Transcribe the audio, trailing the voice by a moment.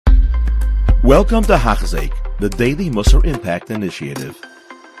Welcome to Hachzik, the Daily Musar Impact Initiative.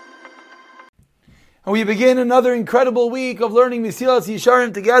 And we begin another incredible week of learning Mesilas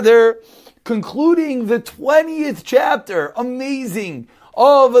Yesharim together, concluding the 20th chapter, amazing,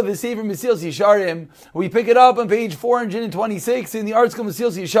 of the Sefer Mesilas Yesharim. We pick it up on page 426 in the article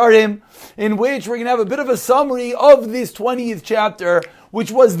Mesilas Yesharim, in which we're going to have a bit of a summary of this 20th chapter, which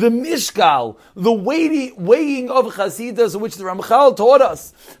was the Mishkal, the weighing of Chasidus, which the Ramchal taught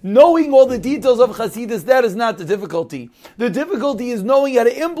us. Knowing all the details of Chasidus, that is not the difficulty. The difficulty is knowing how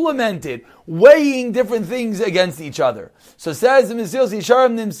to implement it, weighing different things against each other. So says the Mesilas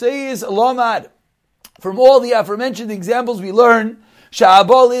Yesharim Nimseis Lamad. From all the aforementioned examples we learn,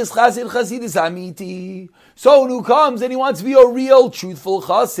 Sha'abal is Chasid Chasidus Amiti. Someone who comes and he wants to be a real, truthful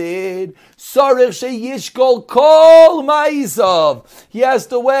Chasid, Sarich Sheyishkol Kol Ma'isav. He has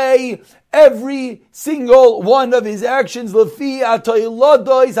to weigh every single one of his actions, Lefi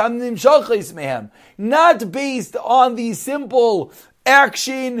Atoylodois Hamnimshachis Mehem. Not based on the simple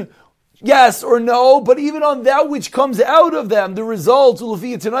action, yes or no, but even on that which comes out of them, the results, and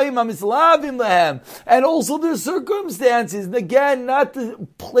also the circumstances. And again, not the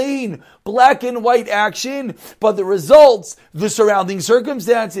plain black and white action, but the results, the surrounding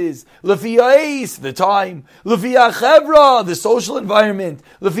circumstances. The time. The social environment.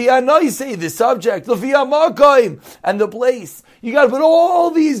 The subject. And the place. You got to put all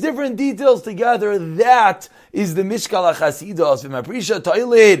these different details together. That is the Mishkal HaChasidus.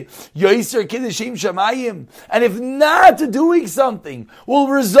 And if not doing something will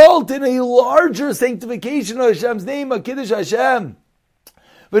result in a larger sanctification of Hashem's name, a Kiddush Hashem,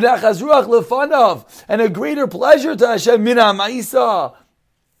 and a greater pleasure to Hashem,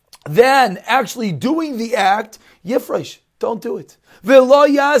 than actually doing the act, Yifresh, don't do it.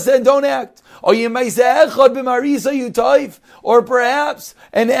 And don't act. Or perhaps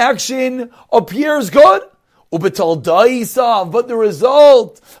an action appears good, but the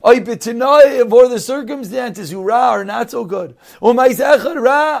result, or the circumstances, are not so good. Or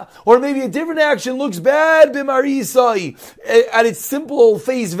maybe a different action looks bad at its simple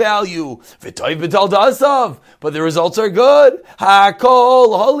face value. But the results are good.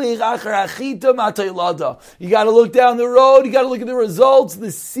 You got to look down the road, you got to look at the results,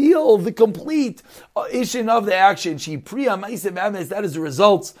 the seal, the complete issue of the action. That is the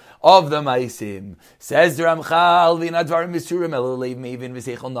results of the Maisim. Says the Ramchal,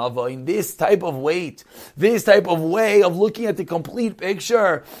 in this type of weight, this type of way of looking at the complete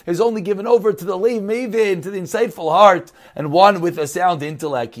picture is only given over to the Leiv Mavin, to the insightful heart, and one with a sound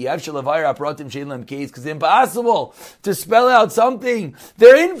intellect. Because it's impossible to spell out something.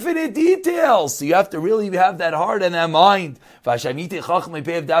 They're infinite details. So you have to really have that heart and that mind. And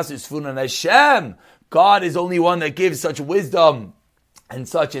Hashem, God is only one that gives such wisdom and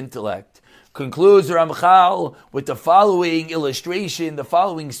such intellect. Concludes the Ramchal with the following illustration, the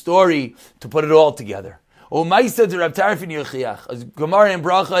following story, to put it all together. Umaisa de Rav Tarfon Yochiach, a Gemara in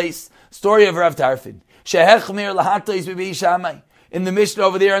Brachos, story of Rav Tarfon. Shehechmir lahatais b'Beis Shammai. In the Mishnah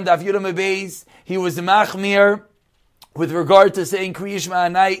over there in Daf Yudam Beis, he was the machmir with regard to saying Kriya Shema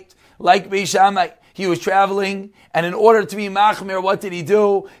at night, like Beis Shammai. He was traveling, and in order to be machmir, what did he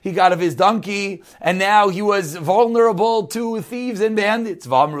do? He got off his donkey, and now he was vulnerable to thieves and bandits.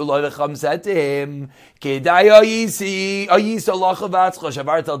 V'amru lo lecham said to him,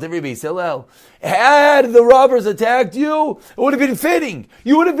 had the robbers attacked you, it would have been fitting.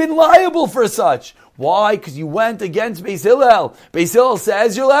 You would have been liable for such. Why? Because you went against Beis Hillel. Beis Hillel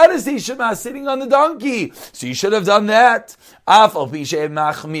says you're allowed to see Shema sitting on the donkey. So you should have done that. So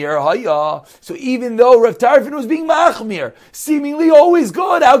even though Rav Tarfon was being machmir, seemingly always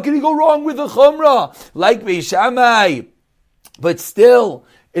good, how can he go wrong with the chumrah? Like Beis Shammai. But still,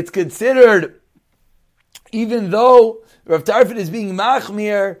 it's considered, even though Rav Tarfon is being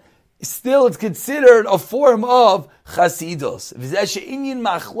machmir, still it's considered a form of chasidus.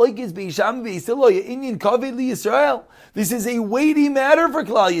 This is a weighty matter for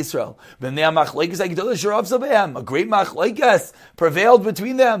Klal Yisrael. A great machlokes prevailed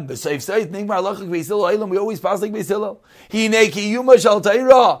between them. We always pass like Beis Hillel.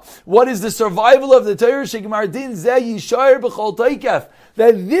 What is the survival of the Torah?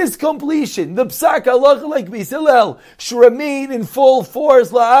 That this completion, the psak halacha like Beis Hillel, should remain in full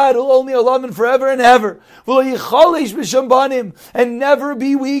force, la'ad, only alam, and forever and ever. And never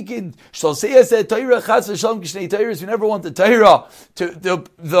be weakened. We never want the Torah to the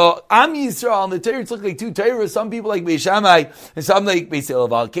Am Yisrael and the Torah to look like two Torahs. Some people like Beis Shammai and some like Beis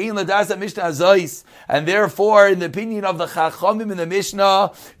Hillel. And therefore, in the opinion of the Chachamim in the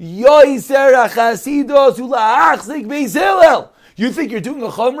Mishnah, Yoiser HaChasidus Ula'achzik Beis Hillel. You think you're doing a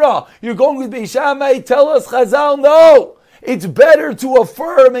chumrah? You're going with Beis Shammai? Tell us, Chazal, no. It's better to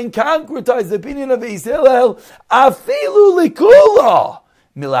affirm and concretize the opinion of Beis Hillel, afilu likula,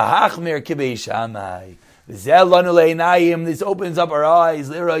 milahachmer k'Beis Shammai. This opens up our eyes.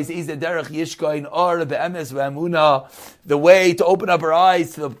 The way to open up our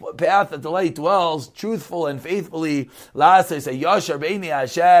eyes to the path that the light dwells, truthful and faithfully. Obviously,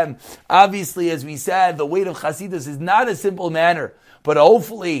 as we said, the weight of Chasidus is not a simple manner. But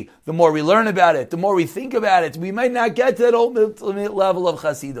hopefully, the more we learn about it, the more we think about it, we might not get to that ultimate level of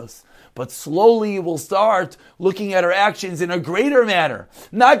Chasidus. But slowly we'll start looking at our actions in a greater manner.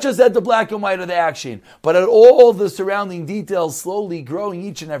 Not just at the black and white of the action, but at all the surrounding details, slowly growing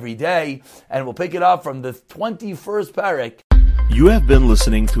each and every day. And we'll pick it up from the 21st parak. You have been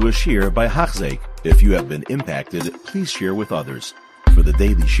listening to a shir by Hachzeik. If you have been impacted, please share with others. For the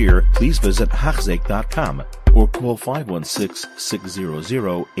daily shir, please visit Hachzeik.com or call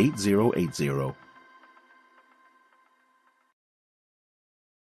 516-600-8080.